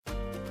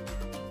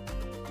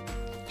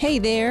Hey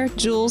there,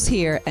 Jules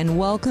here, and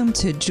welcome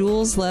to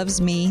Jules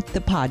Loves Me, the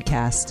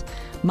podcast.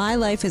 My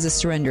life is a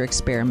surrender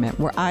experiment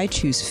where I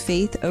choose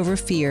faith over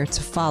fear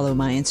to follow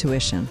my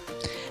intuition.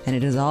 And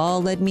it has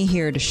all led me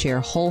here to share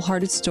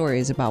wholehearted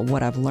stories about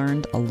what I've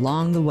learned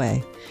along the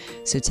way.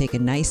 So take a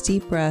nice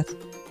deep breath,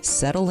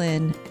 settle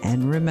in,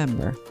 and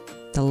remember,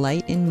 the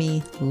light in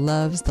me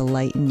loves the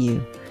light in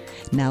you.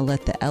 Now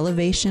let the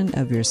elevation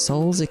of your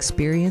soul's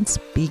experience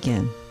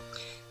begin.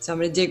 So I'm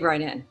going to dig right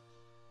in.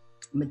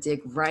 I'm going to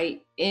dig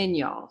right in,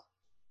 y'all,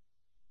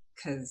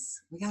 because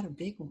we got a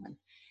big one,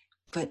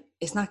 but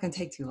it's not going to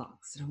take too long,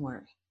 so don't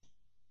worry.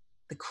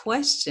 The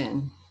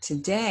question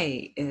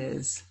today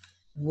is,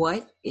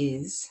 what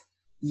is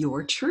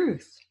your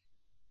truth?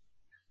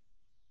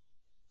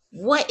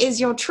 What is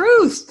your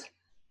truth?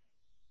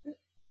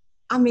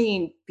 I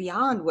mean,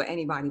 beyond what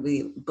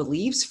anybody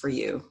believes for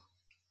you,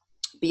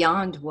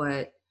 beyond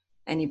what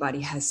anybody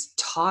has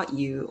taught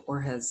you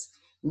or has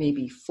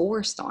maybe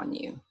forced on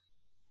you.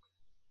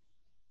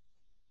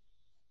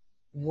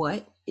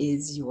 What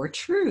is your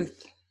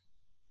truth?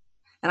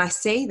 And I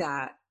say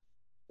that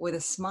with a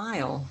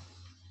smile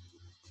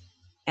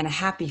and a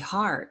happy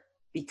heart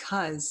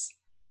because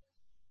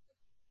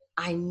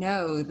I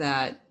know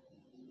that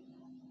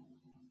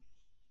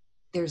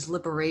there's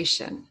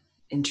liberation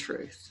in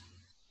truth.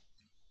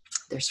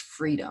 There's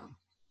freedom.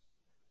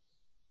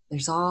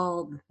 There's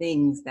all the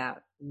things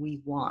that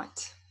we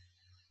want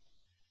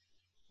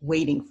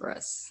waiting for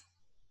us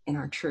in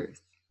our truth.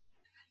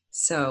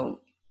 So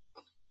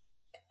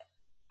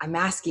I'm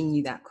asking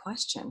you that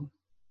question,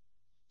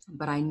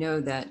 but I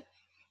know that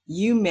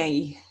you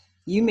may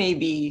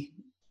be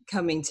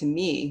coming to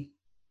me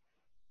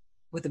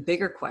with a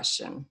bigger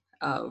question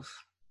of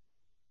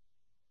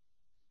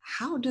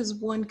how does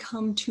one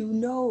come to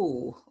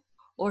know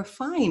or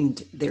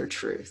find their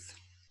truth?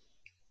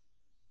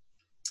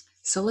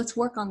 So let's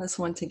work on this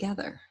one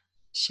together,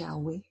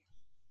 shall we?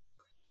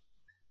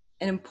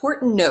 An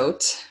important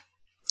note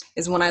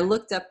is when I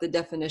looked up the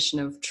definition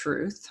of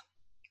truth,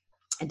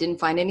 I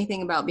didn't find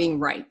anything about being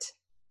right.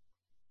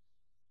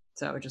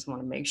 So I just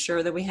want to make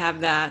sure that we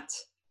have that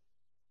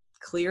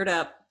cleared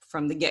up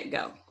from the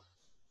get-go.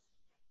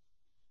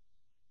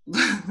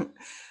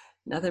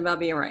 Nothing about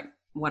being right.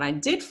 What I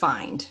did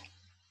find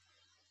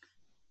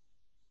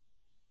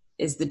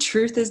is the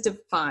truth is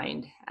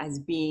defined as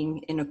being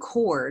in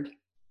accord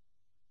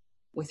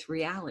with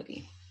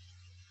reality.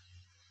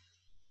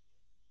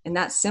 And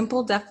that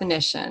simple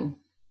definition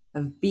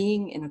of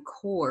being in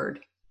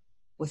accord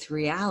with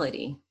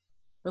reality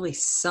really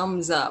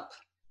sums up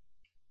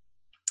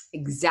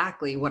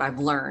exactly what I've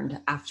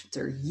learned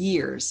after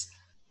years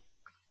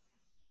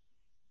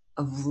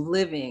of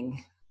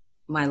living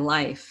my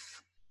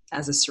life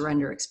as a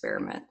surrender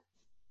experiment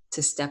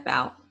to step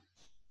out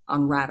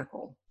on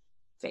radical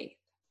faith.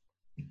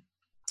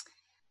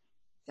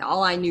 Now,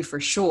 all I knew for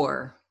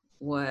sure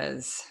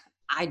was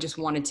I just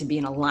wanted to be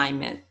in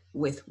alignment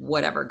with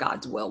whatever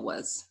God's will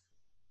was.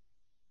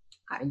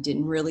 I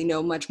didn't really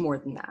know much more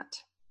than that.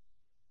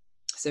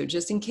 So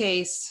just in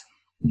case,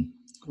 a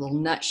little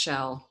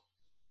nutshell,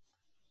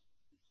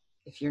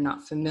 if you're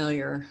not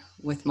familiar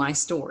with my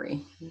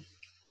story,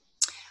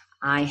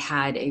 I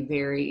had a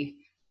very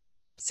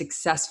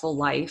successful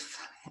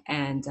life,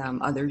 and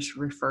others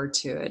refer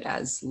to it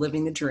as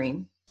living the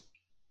dream.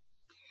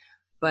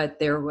 But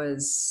there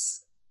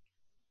was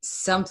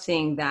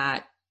something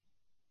that,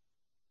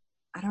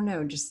 I don't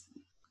know, just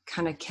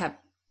kind of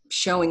kept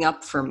showing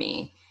up for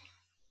me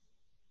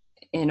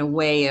in a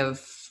way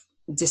of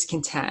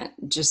discontent.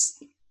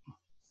 Just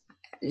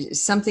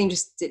something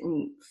just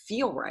didn't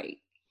feel right.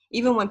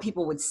 Even when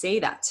people would say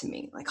that to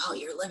me, like, oh,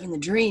 you're living the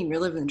dream, you're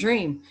living the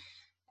dream.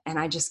 And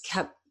I just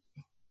kept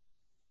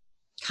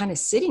kind of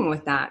sitting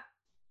with that.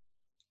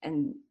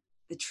 And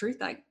the truth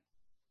I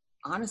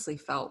honestly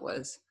felt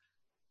was,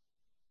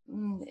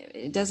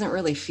 it doesn't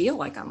really feel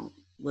like I'm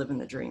living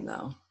the dream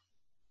though,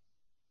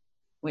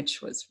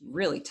 which was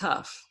really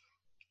tough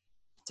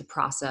to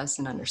process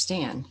and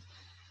understand.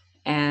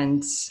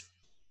 And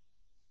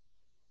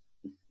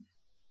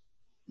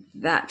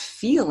that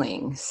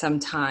feeling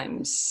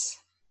sometimes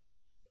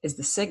is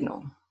the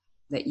signal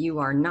that you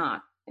are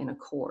not in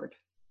accord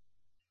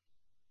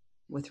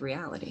with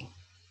reality.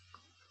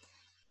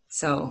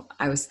 So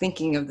I was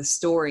thinking of the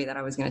story that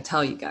I was going to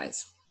tell you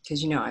guys,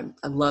 because,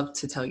 I love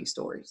to tell you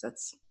stories. I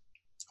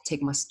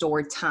take my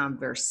story time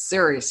very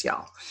serious,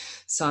 y'all.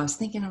 So I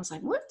was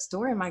like, what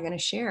story am I going to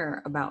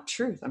share about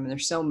truth? I mean,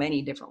 there's so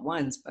many different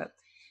ones, but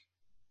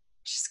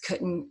just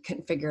couldn't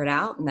figure it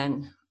out. And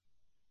then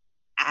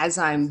as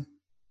I'm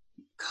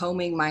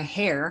combing my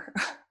hair,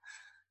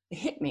 it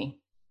hit me.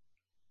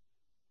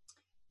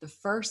 The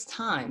first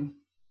time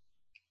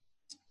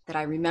that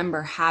I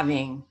remember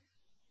having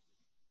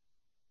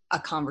a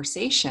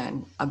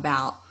conversation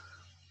about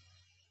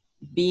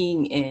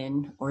being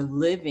in or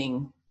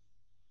living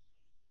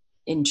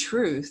in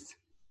truth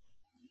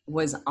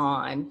was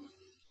on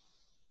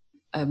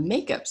a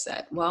makeup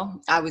set.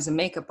 Well, I was a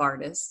makeup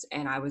artist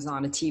and I was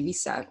on a TV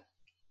set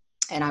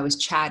and I was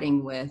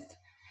chatting with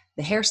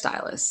the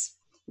hairstylist.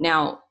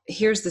 Now,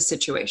 here's the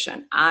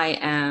situation. I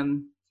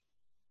am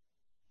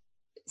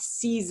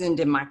seasoned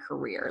in my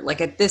career.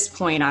 Like at this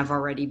point, I've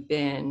already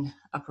been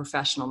a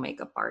professional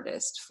makeup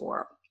artist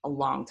for a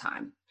long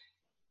time,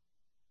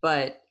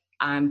 but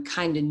I'm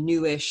kind of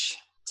newish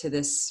to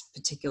this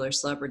particular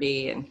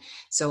celebrity. And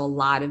so a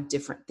lot of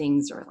different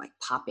things are like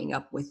popping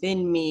up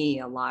within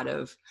me. A lot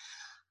of,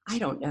 I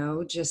don't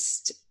know,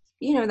 just,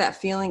 that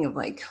feeling of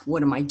like,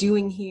 what am I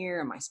doing here?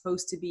 Am I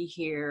supposed to be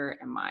here?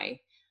 Am I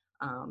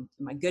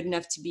good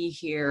enough to be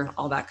here?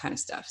 All that kind of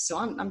stuff. So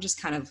I'm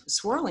just kind of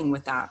swirling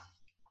with that.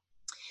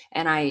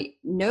 And I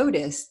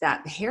noticed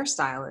that the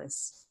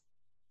hairstylist,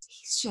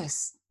 he's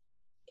just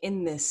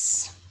in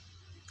this,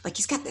 like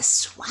he's got this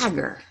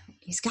swagger.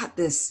 He's got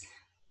this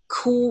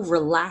cool,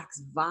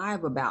 relaxed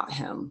vibe about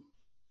him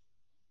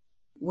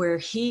where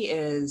he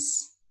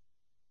is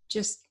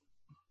just,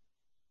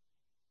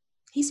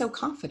 he's so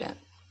confident.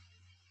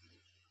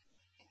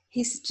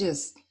 He's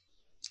just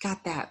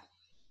got that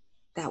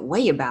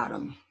way about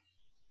him.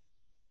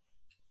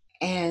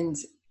 And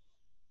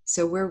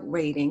so we're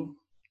waiting,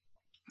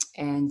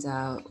 and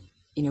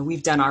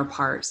we've done our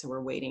part, so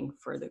we're waiting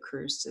for the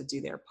crews to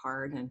do their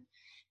part and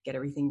get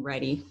everything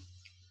ready.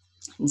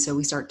 And so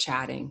we start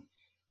chatting,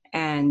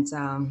 and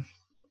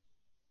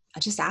I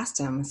just asked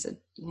him, I said,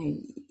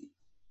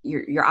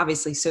 you're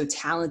obviously so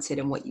talented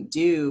in what you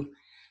do,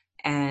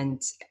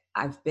 and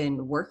I've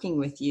been working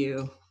with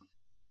you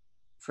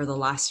for the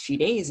last few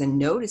days and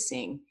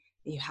noticing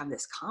that you have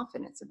this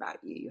confidence about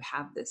you. You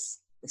have this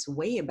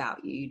way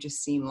about you. You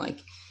just seem like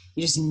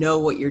you just know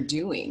what you're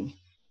doing.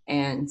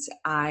 And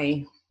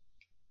I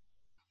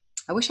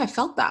wish I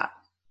felt that.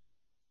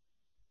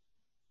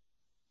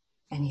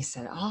 And he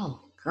said,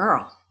 "Oh,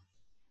 girl,"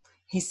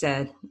 he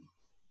said,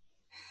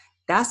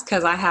 "that's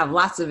because I have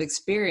lots of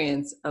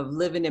experience of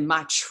living in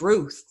my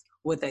truth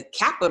with a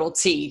capital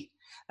T."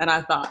 And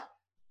I thought,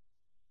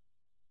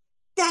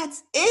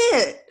 that's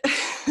it.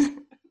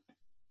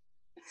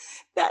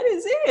 That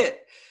is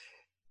it.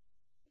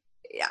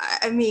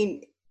 I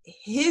mean,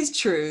 his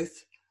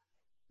truth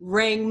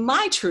rang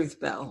my truth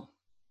bell.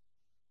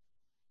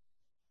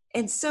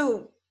 And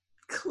so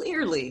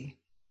clearly,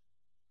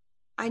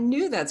 I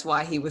knew that's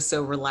why he was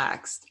so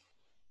relaxed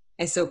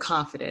and so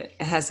confident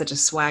and had such a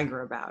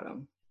swagger about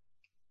him.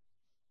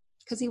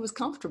 Because he was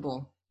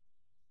comfortable.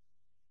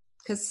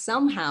 Because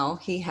somehow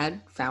he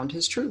had found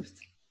his truth.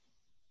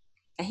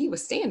 And he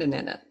was standing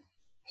in it.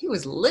 He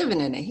was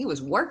living in it. He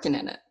was working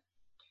in it.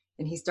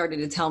 And he started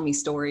to tell me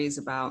stories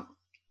about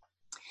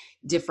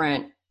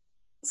different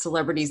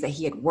celebrities that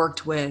he had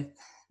worked with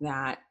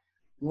that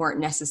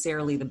weren't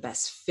necessarily the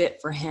best fit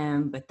for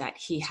him, but that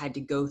he had to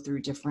go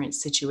through different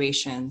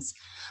situations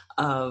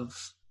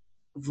of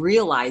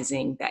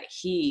realizing that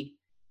he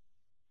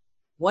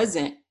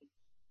wasn't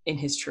in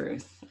his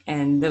truth.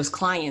 And those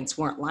clients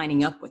weren't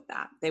lining up with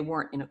that. They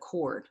weren't in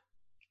accord.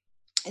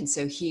 And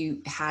so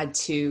he had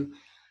to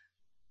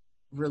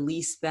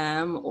release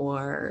them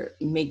or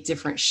make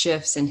different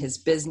shifts in his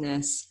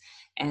business.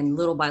 And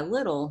little by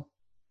little,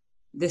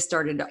 this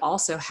started to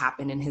also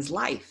happen in his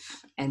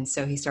life. And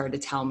so he started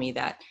to tell me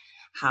that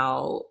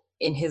how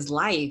in his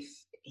life,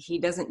 he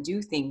doesn't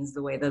do things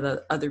the way that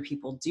the other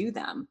people do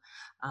them,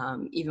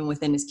 even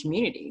within his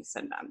community.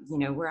 So,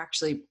 we're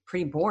actually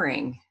pretty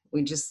boring.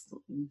 We just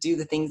do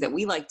the things that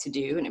we like to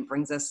do, and it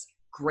brings us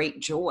great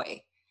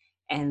joy.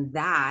 And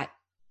that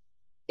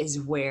is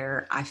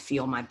where I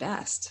feel my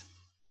best.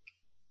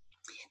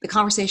 The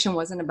conversation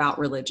wasn't about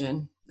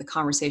religion. The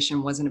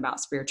conversation wasn't about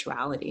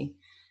spirituality.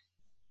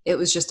 It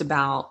was just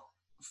about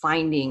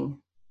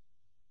finding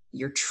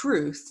your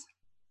truth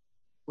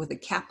with a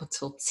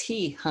capital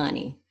T,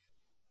 honey,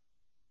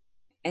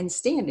 and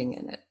standing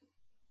in it.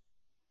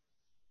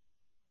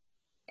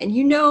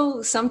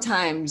 And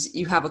sometimes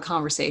you have a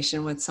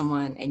conversation with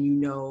someone and you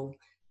know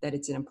that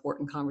it's an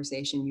important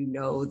conversation. You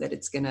know that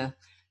it's going to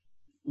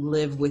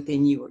live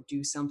within you or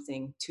do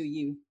something to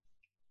you.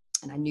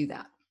 And I knew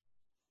that.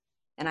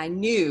 And I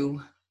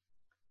knew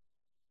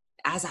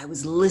as I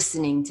was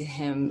listening to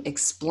him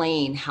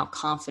explain how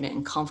confident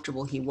and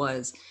comfortable he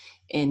was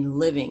in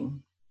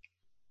living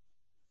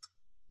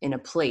in a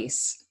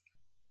place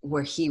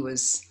where he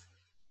was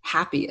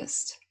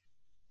happiest,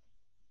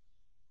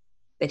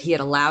 that he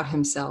had allowed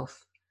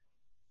himself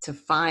to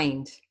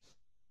find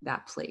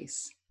that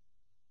place.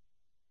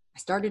 I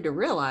started to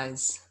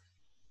realize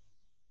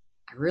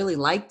I really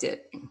liked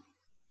it.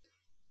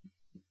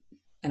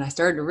 And I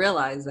started to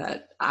realize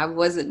that I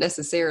wasn't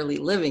necessarily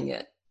living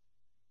it.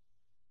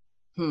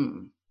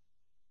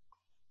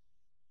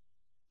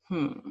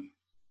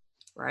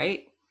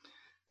 Right?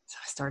 So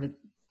I started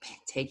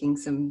taking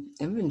some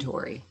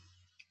inventory.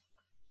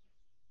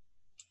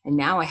 And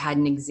now I had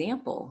an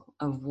example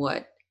of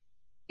what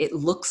it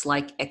looks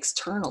like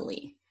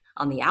externally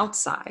on the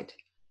outside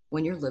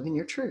when you're living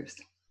your truth.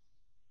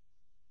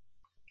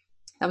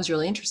 That was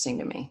really interesting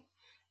to me.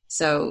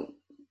 So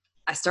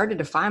I started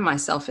to find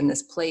myself in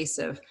this place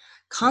of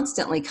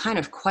constantly kind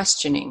of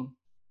questioning,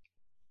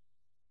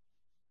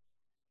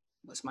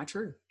 what's my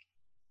truth?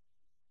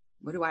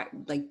 What do I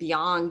like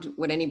beyond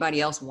what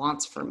anybody else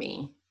wants for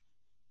me,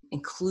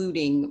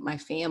 including my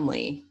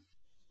family,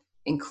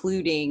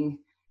 including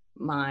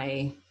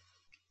my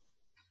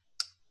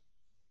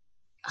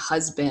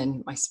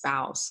husband, my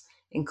spouse,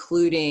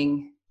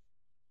 including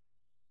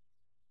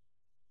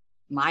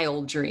my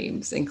old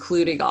dreams,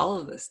 including all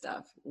of this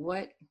stuff.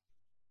 What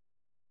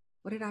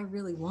did I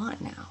really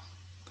want now?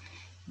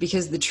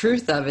 Because the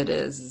truth of it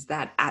is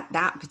that at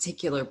that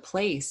particular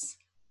place,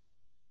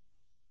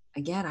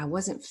 again, I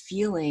wasn't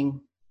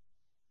feeling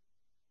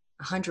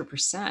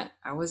 100%.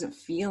 I wasn't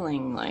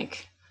feeling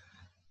like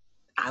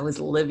I was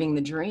living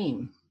the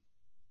dream.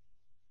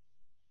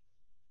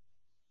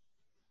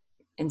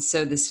 And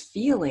so this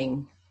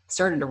feeling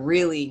started to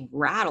really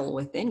rattle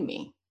within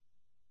me.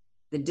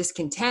 The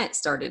discontent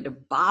started to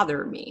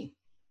bother me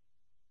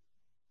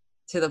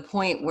to the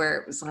point where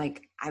it was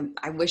like,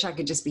 I wish I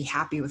could just be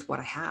happy with what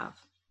I have.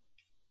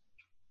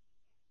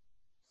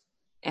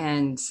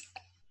 And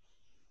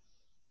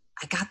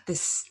I got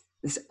this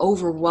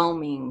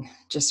overwhelming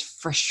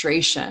just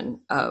frustration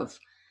of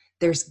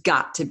there's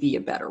got to be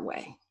a better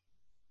way.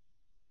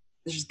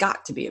 There's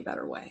got to be a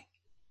better way.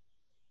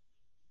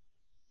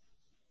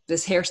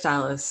 This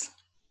hairstylist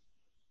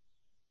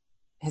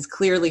has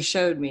clearly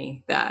showed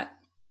me that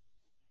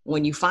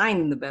when you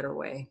find the better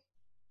way,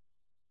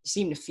 you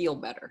seem to feel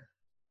better.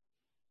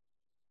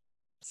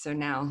 So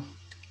now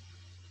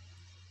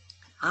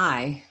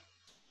I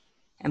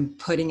am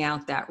putting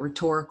out that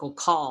rhetorical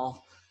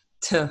call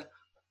to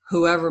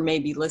whoever may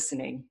be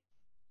listening.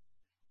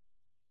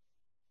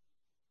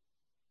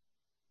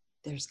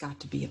 There's got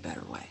to be a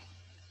better way.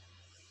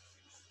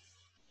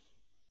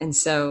 And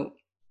so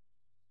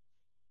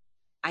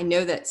I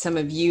know that some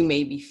of you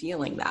may be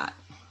feeling that.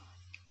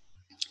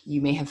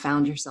 You may have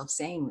found yourself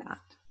saying that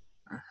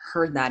or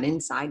heard that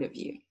inside of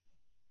you.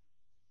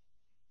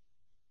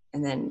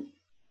 And then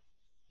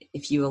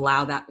if you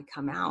allow that to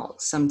come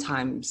out,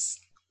 sometimes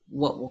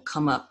what will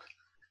come up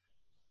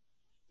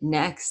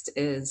next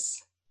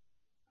is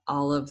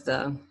all of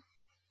the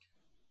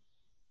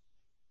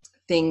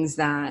things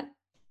that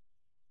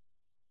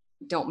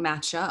don't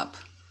match up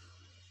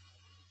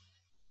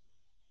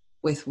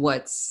with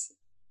what's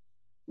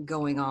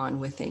going on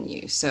within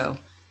you. So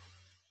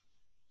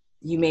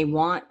you may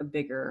want a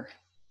bigger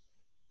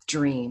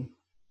dream.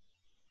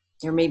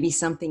 There may be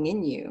something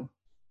in you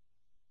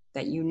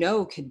that you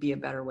know could be a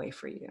better way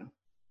for you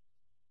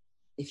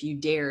if you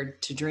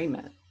dared to dream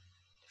it,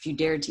 if you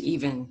dared to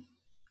even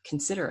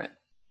consider it.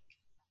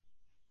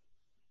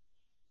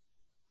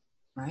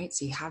 Right?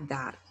 So you have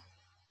that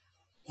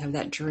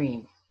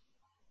dream.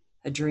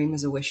 A dream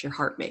is a wish your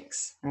heart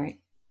makes, right?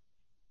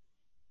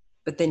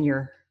 But then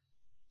your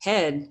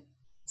head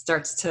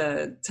starts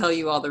to tell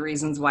you all the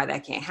reasons why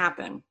that can't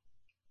happen.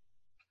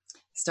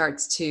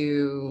 Starts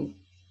to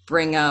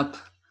bring up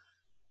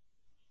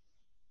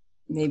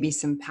maybe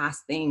some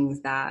past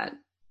things that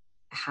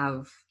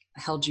have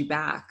held you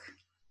back.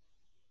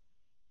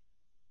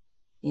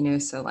 You know,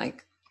 so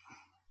like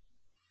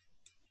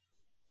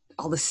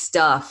all the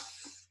stuff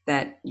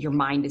that your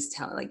mind is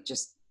telling, like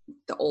just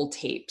the old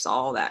tapes,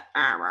 all that,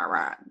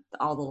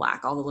 all the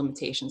lack, all the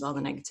limitations, all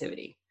the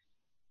negativity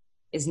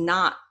is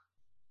not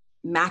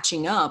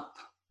matching up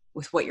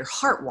with what your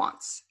heart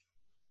wants.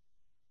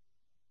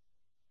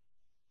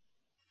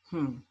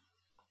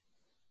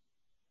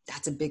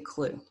 That's a big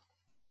clue.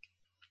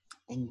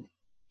 And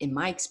in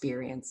my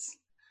experience,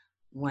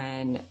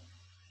 when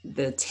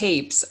the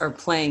tapes are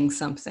playing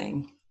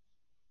something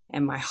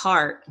and my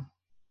heart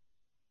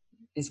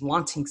is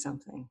wanting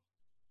something,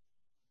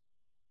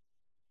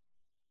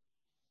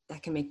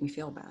 that can make me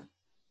feel bad,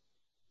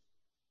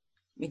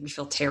 make me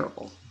feel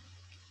terrible.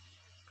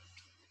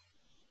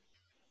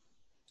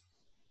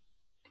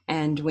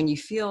 And when you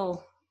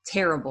feel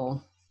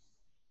terrible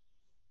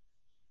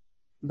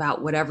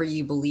about whatever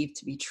you believe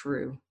to be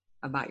true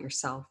about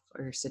yourself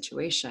or your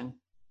situation,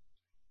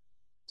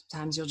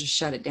 sometimes you'll just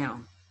shut it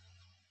down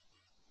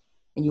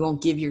and you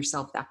won't give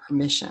yourself that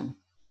permission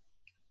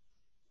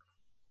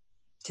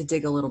to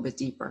dig a little bit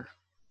deeper,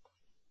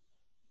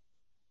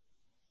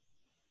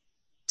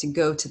 to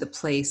go to the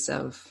place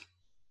of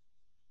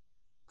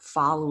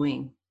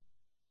following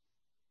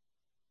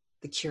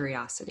the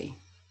curiosity,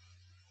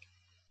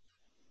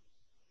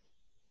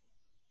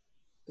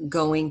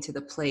 going to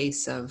the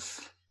place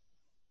of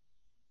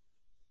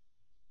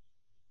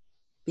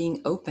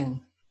being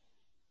open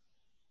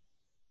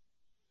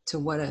to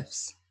what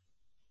ifs.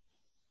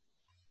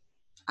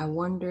 I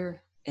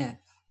wonder if.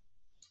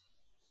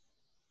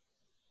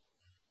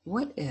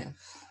 What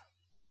if?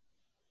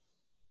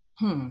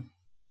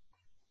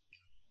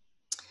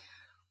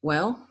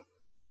 Well,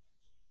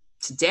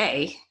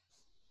 today,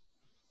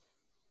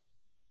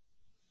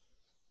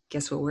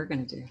 guess what we're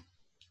going to do?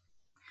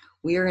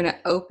 We are going to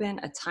open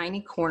a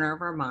tiny corner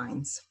of our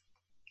minds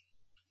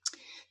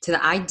to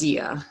the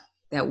idea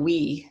that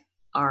we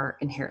are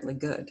inherently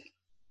good.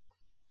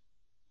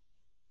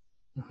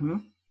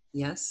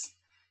 Yes,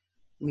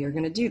 we are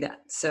going to do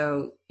that.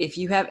 So if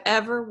you have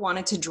ever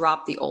wanted to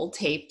drop the old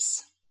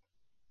tapes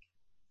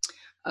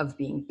of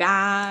being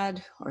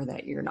bad or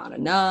that you're not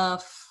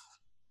enough,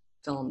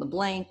 fill in the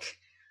blank.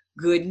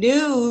 Good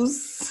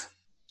news.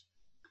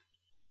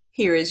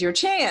 Here is your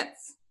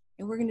chance.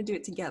 And we're going to do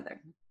it together.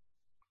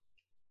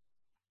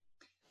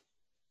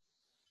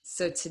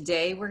 So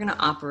today we're going to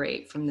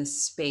operate from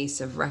this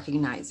space of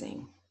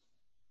recognizing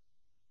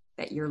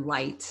that your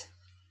light,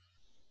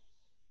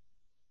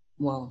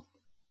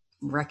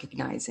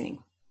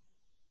 recognizing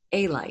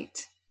a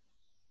light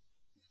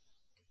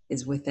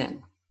is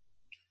within.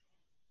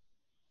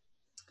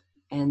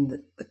 And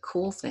the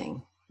cool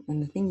thing,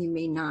 and the thing you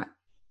may not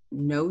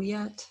know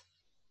yet,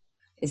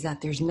 is that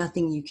there's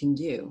nothing you can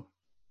do.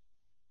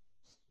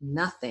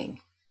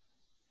 Nothing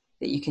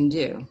that you can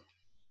do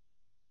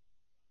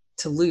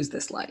to lose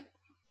this light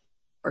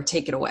or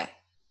take it away.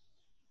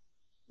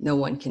 No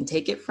one can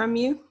take it from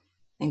you,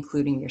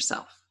 including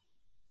yourself.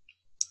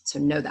 So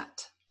know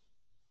that.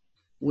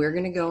 We're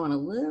going to go on a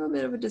little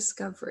bit of a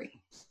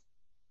discovery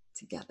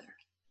together.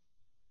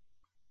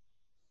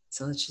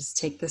 So let's just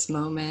take this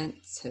moment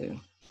to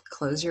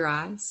close your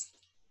eyes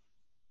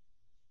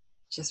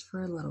just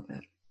for a little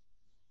bit.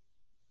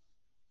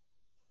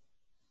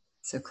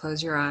 So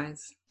close your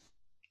eyes.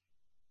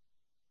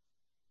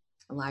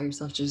 Allow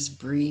yourself to just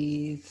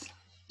breathe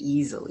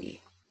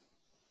easily.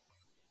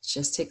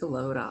 Just take a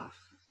load off.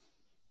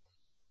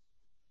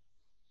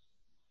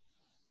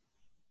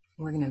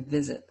 We're going to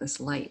visit this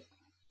light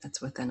that's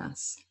within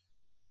us.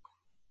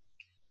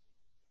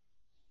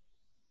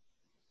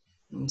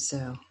 And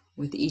so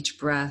with each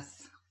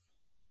breath,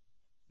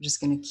 we're just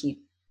going to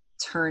keep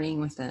turning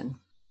within.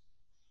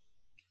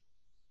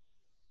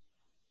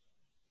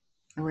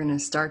 And we're going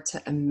to start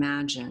to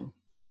imagine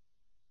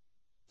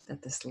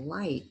that this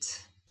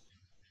light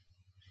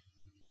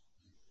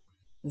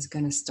is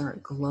going to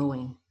start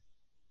glowing.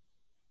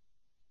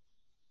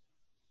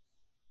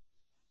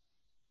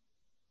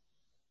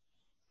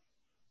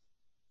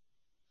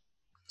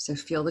 So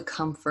feel the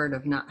comfort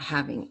of not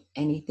having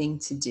anything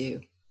to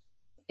do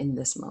in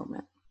this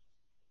moment.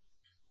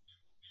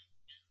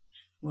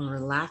 We're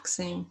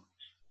relaxing,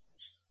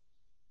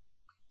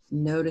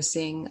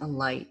 noticing a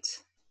light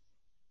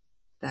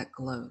that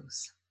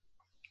glows.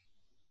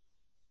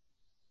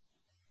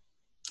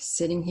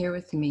 Sitting here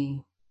with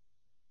me,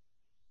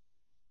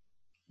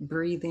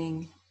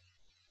 breathing,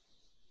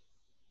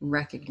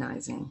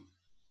 recognizing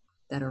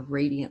that a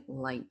radiant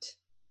light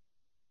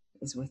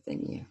is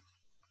within you.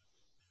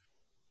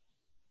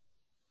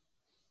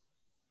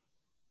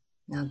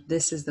 Now,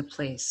 this is the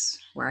place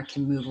where I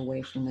can move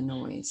away from the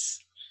noise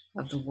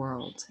of the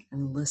world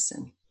and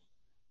listen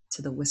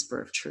to the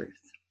whisper of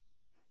truth.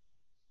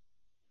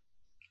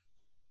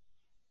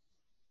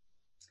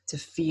 To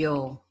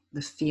feel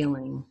the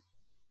feeling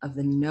of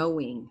the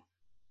knowing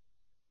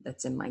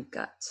that's in my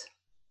gut.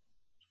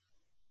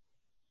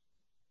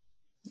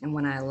 And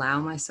when I allow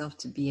myself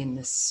to be in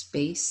this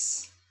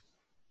space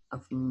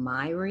of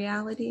my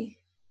reality,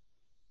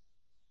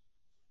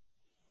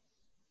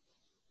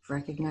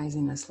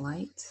 recognizing this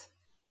light,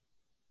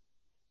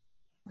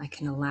 I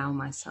can allow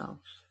myself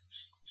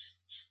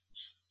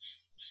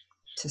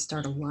to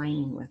start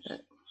aligning with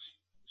it.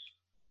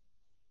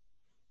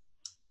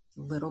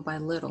 Little by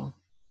little,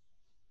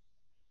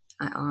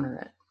 I honor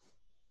it.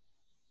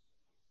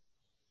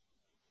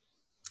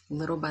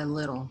 Little by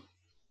little,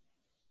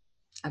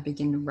 I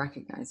begin to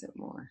recognize it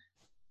more.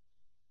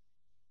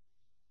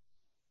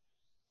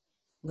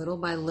 Little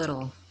by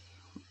little,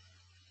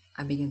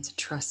 I begin to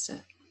trust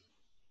it.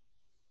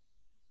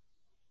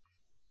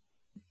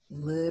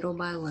 Little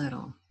by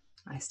little,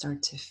 I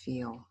start to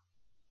feel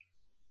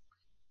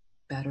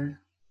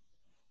better,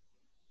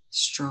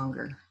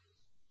 stronger,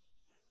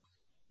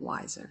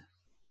 wiser.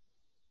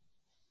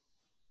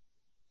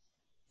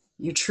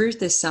 Your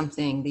truth is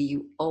something that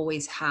you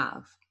always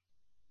have.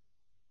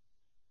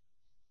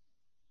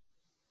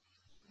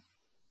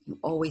 You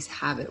always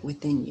have it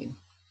within you.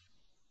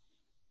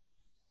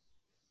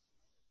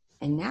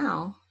 And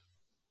now,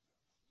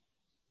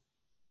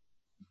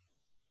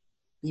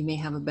 you may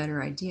have a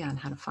better idea on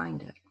how to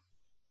find it.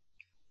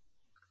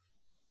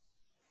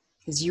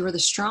 Because you are the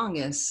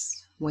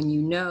strongest when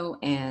you know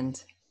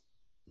and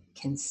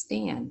can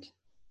stand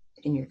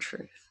in your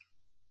truth.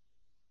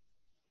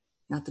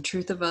 Not the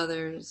truth of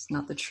others,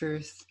 not the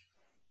truth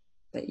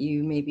that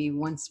you maybe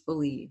once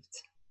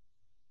believed,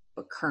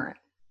 but current,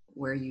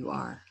 where you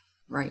are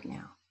right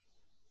now.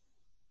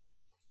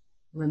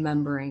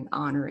 Remembering,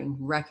 honoring,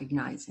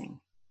 recognizing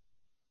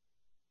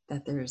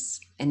that there's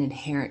an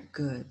inherent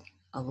good,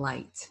 a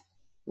light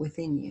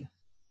within you,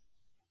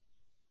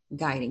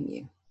 guiding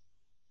you,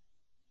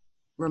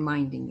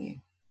 reminding you,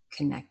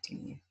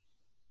 connecting you.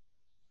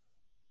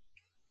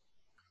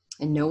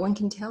 And no one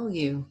can tell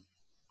you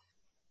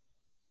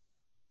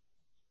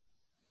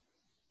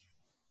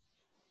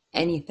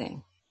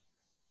anything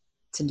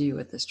to do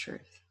with this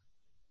truth.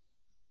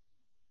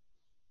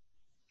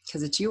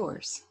 Because it's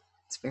yours.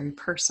 It's very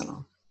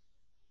personal.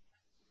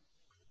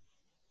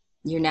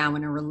 You're now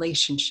in a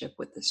relationship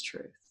with this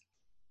truth.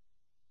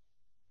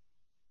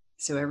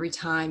 So every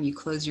time you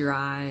close your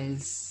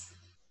eyes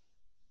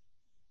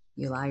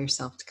You allow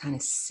yourself to kind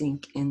of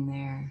sink in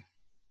there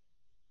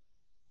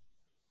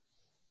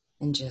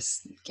and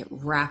just get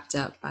wrapped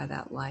up by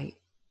that light.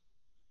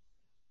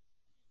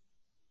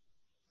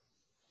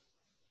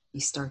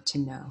 You start to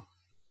know.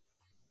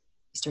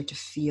 You start to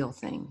feel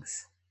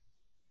things.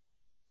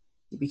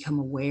 You become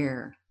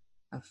aware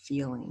of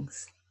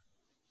feelings,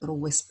 little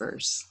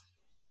whispers,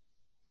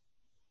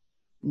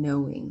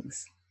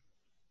 knowings.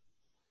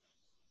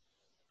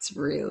 It's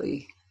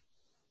really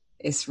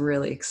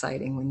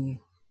exciting when you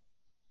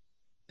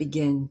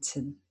begin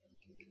to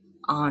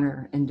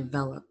honor and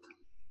develop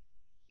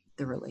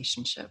the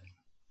relationship.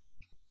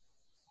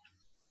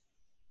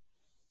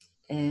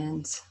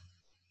 And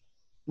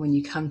when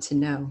you come to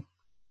know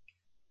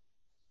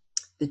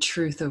the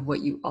truth of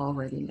what you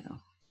already know,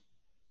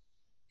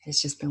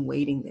 it's just been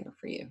waiting there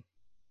for you.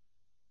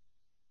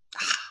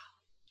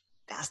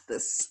 That's the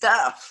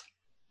stuff.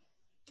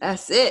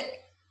 That's it.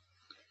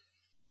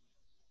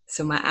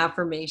 So my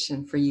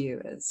affirmation for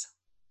you is,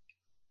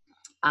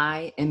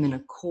 I am in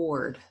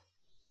accord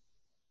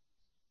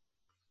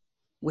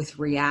with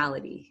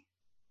reality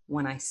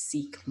when I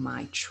seek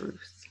my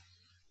truth.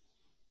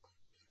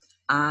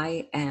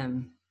 I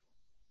am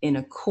in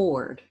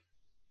accord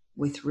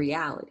with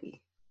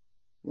reality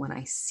when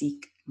I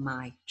seek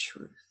my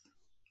truth.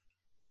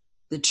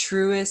 The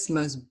truest,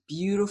 most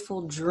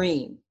beautiful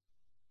dream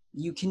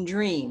you can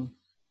dream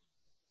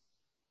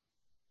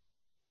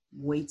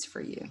waits for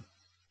you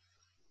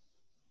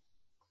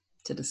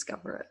to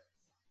discover it.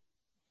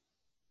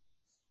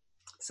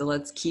 So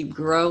let's keep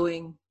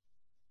growing.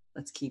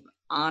 Let's keep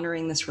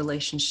honoring this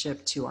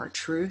relationship to our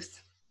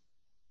truth.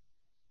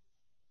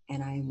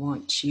 And I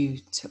want you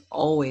to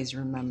always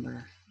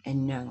remember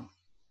and know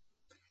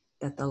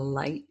that the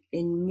light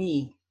in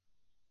me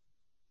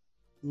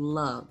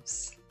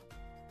loves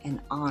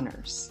and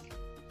honors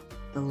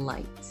the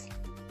light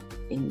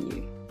in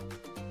you.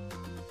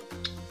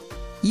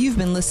 You've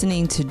been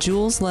listening to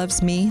Jules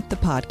Loves Me, the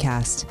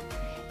podcast.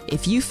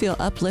 If you feel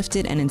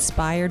uplifted and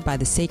inspired by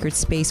the sacred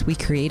space we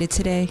created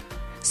today,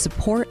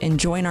 support and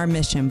join our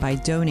mission by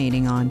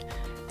donating on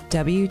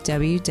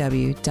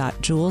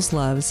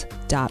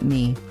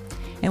www.julesloves.me.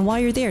 And while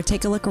you're there,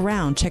 take a look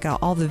around, check out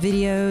all the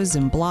videos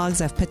and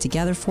blogs I've put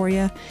together for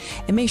you,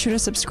 and make sure to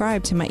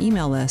subscribe to my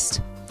email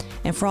list.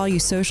 And for all you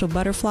social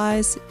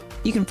butterflies,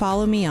 you can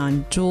follow me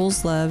on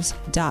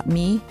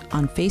julesloves.me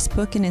on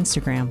Facebook and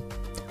Instagram.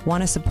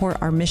 Want to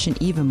support our mission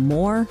even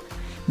more?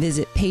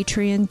 Visit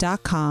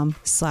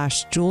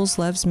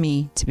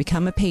patreon.com/juleslovesme to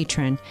become a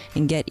patron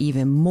and get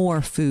even more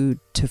food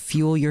to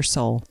fuel your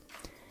soul.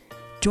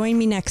 Join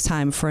me next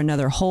time for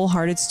another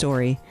wholehearted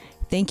story.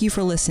 Thank you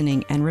for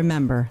listening, and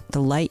remember,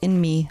 the light in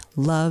me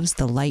loves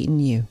the light in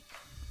you.